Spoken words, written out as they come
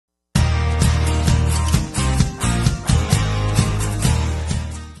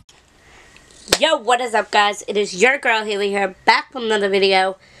Yo, what is up, guys? It is your girl Haley here, back with another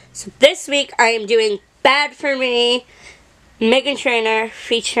video. So this week I am doing Bad For Me, Meghan Trainor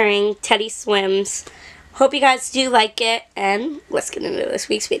featuring Teddy Swims. Hope you guys do like it, and let's get into this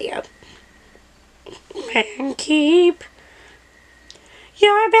week's video. And keep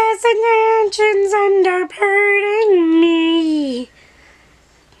your best intentions end up hurting me.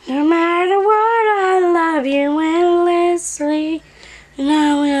 No matter what, I love you endlessly, and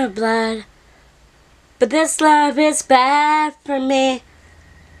I will blood. But this love is bad for me.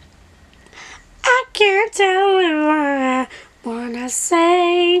 I can't tell you what I wanna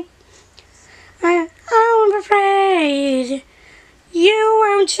say. I'm afraid you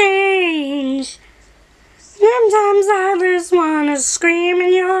won't change. Sometimes I just wanna scream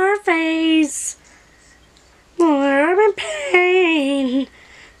in your face. Or I'm in pain.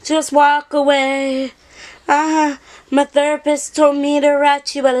 Just walk away. My therapist told me to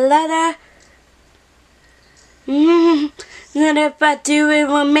write you a letter. And if I do, it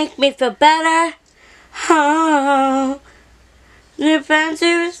will make me feel better. Oh, if I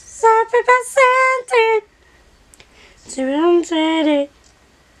do something by something,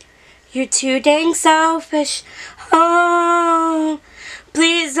 you're too dang selfish. Oh,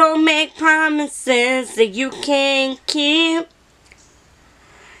 please don't make promises that you can't keep.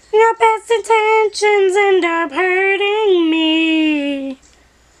 Your best intentions end up hurting me.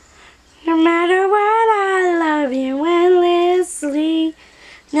 No matter what, I love you endlessly.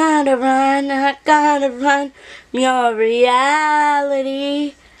 Gotta run, I gotta run from your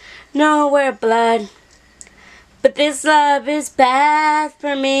reality. Nowhere blood, but this love is bad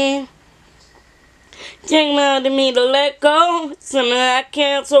for me. Take more to me to let go. Something I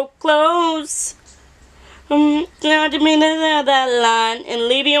can't so close. Now to me to that line and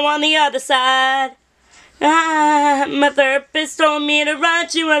leave you on the other side. My therapist told me to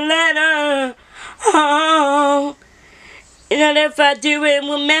write you a letter. Oh, and if I do, it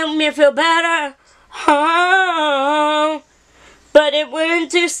will make me feel better. Oh, but it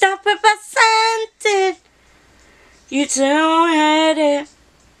wouldn't do stuff if I sent it. You too had it.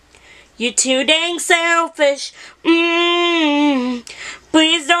 You're too dang selfish.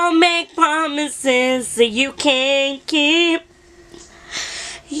 Please don't make promises that you can't keep.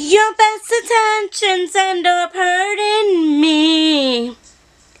 Your best intentions end up hurting me.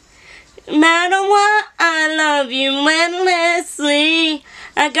 No matter what, I love you endlessly.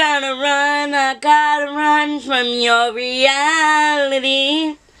 I gotta run from your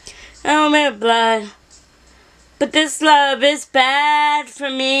reality. I'm in blood, but this love is bad for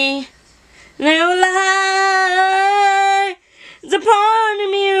me. No lie, it's a part of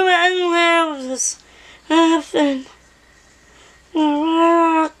me and lives nothing.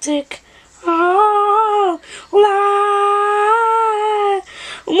 Erotic, oh, lie.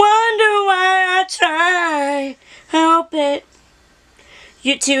 Wonder why I try, help it.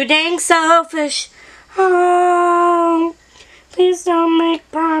 You're too dang selfish. Oh, please don't make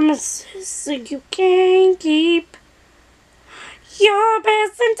promises that you can't keep. Your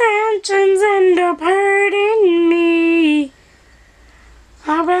best intentions end up hurting me.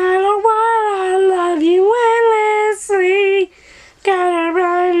 I matter what, I love you endlessly. Gotta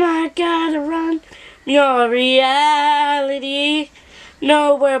run, your reality,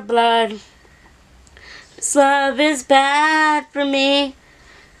 nowhere blood. This love is bad for me,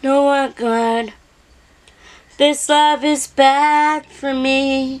 nowhere blood. This love is bad for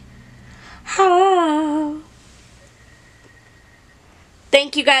me. Oh.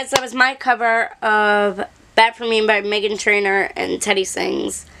 Thank you guys, that was my cover of Bad For Me by Meghan Trainor and Teddy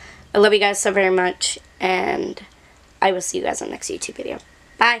Sings. I love you guys so very much, and I will see you guys on the next YouTube video.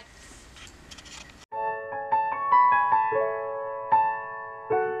 Bye.